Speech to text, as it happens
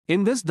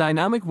In this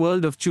dynamic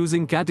world of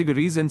choosing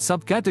categories and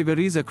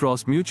subcategories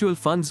across mutual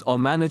funds or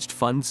managed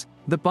funds,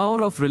 the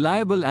power of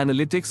reliable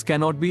analytics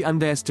cannot be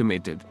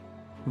underestimated.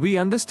 We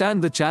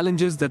understand the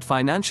challenges that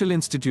financial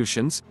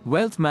institutions,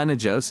 wealth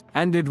managers,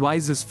 and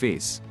advisors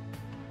face.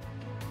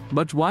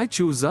 But why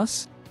choose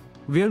us?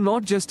 We're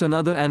not just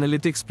another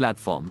analytics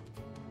platform.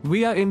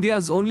 We are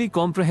India's only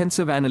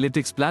comprehensive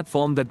analytics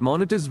platform that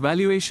monitors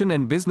valuation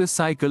and business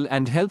cycle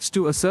and helps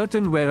to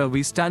ascertain where are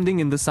we standing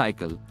in the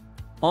cycle.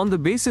 On the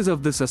basis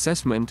of this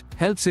assessment,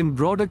 helps in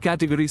broader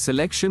category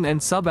selection and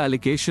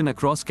sub-allocation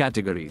across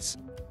categories.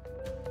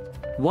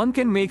 One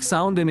can make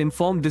sound and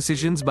informed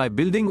decisions by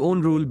building own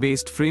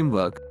rule-based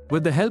framework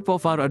with the help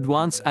of our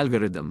advanced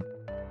algorithm,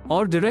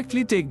 or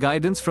directly take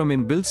guidance from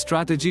inbuilt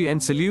strategy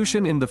and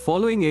solution in the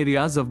following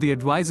areas of the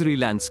advisory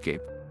landscape.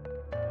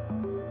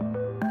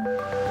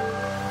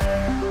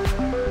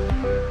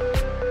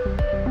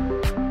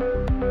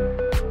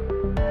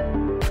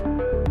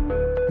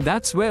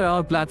 That's where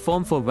our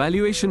platform for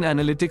valuation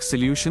analytics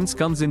solutions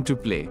comes into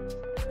play.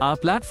 Our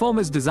platform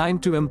is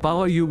designed to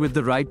empower you with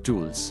the right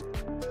tools.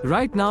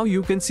 Right now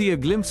you can see a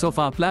glimpse of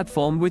our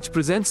platform which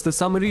presents the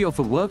summary of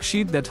a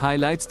worksheet that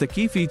highlights the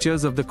key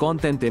features of the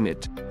content in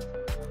it.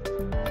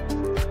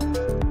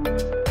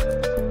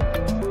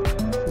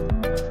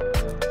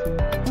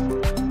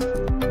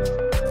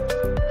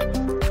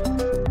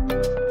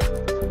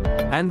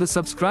 And the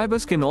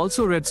subscribers can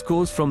also read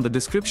scores from the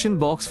description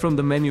box from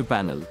the menu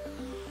panel.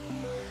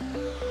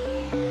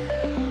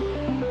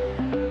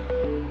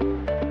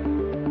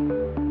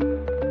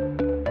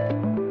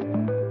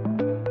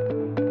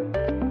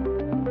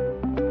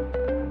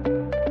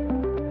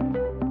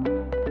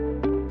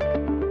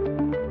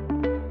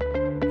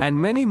 And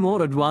many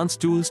more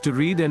advanced tools to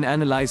read and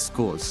analyze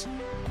scores.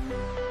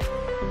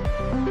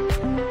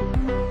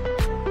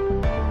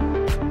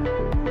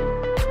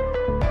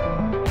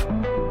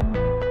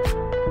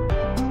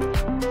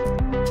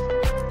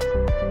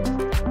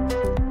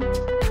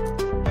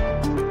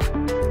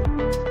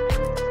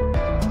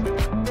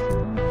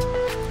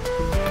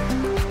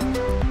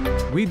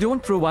 We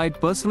don't provide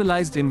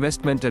personalized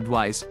investment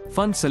advice,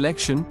 fund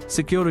selection,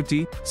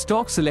 security,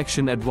 stock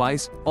selection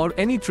advice, or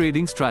any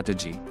trading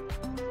strategy.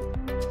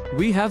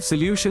 We have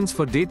solutions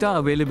for data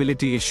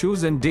availability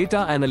issues and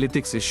data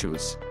analytics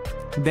issues.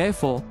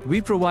 Therefore,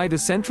 we provide a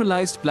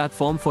centralized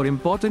platform for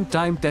important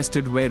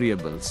time-tested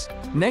variables.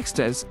 Next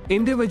is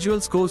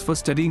individual scores for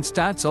studying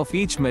stats of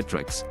each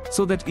metrics,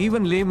 so that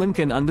even laymen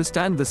can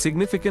understand the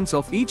significance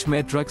of each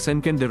metrics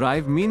and can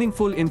derive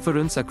meaningful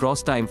inference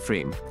across time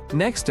frame.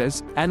 Next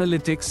is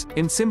analytics,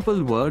 in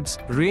simple words,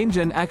 range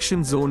and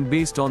action zone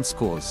based on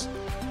scores.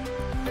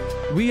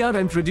 We are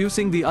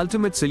introducing the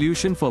ultimate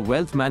solution for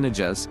wealth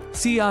managers,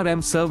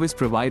 CRM service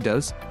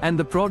providers, and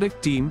the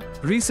product team,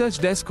 research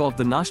desk of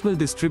the national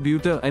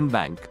distributor and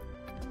bank.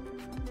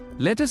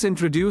 Let us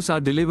introduce our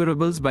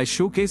deliverables by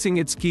showcasing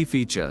its key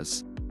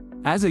features.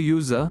 As a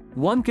user,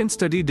 one can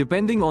study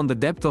depending on the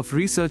depth of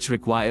research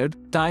required,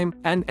 time,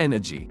 and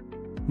energy.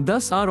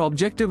 Thus, our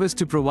objective is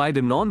to provide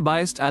a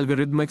non-biased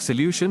algorithmic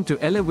solution to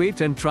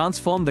elevate and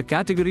transform the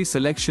category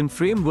selection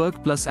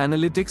framework plus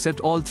analytics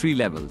at all three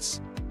levels.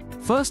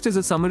 First is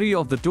a summary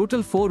of the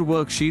total 4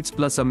 worksheets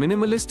plus a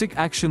minimalistic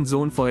action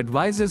zone for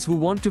advisors who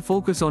want to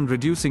focus on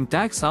reducing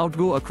tax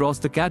outgo across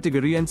the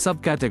category and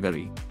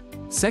subcategory.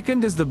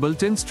 Second is the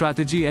built-in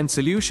strategy and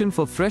solution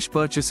for fresh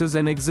purchases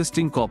and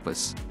existing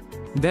corpus.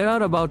 There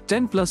are about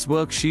 10 plus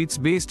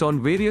worksheets based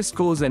on various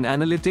scores and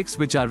analytics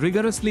which are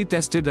rigorously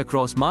tested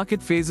across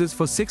market phases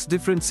for 6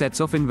 different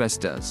sets of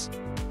investors.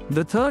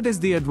 The third is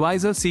the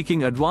advisor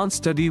seeking advanced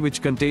study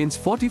which contains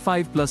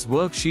 45 plus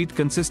worksheet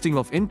consisting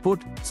of input,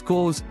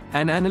 scores,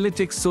 and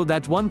analytics so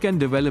that one can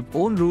develop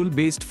own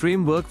rule-based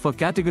framework for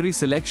category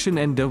selection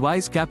and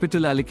devise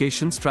capital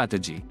allocation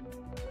strategy.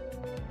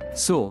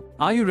 So,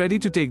 are you ready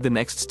to take the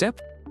next step?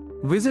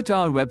 Visit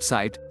our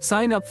website,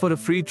 sign up for a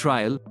free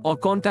trial, or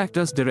contact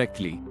us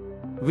directly.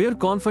 We're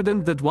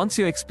confident that once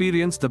you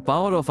experience the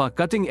power of our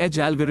cutting-edge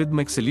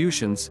algorithmic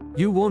solutions,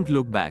 you won't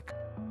look back.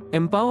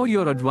 Empower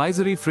your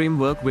advisory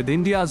framework with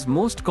India's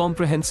most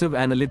comprehensive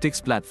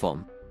analytics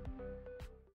platform.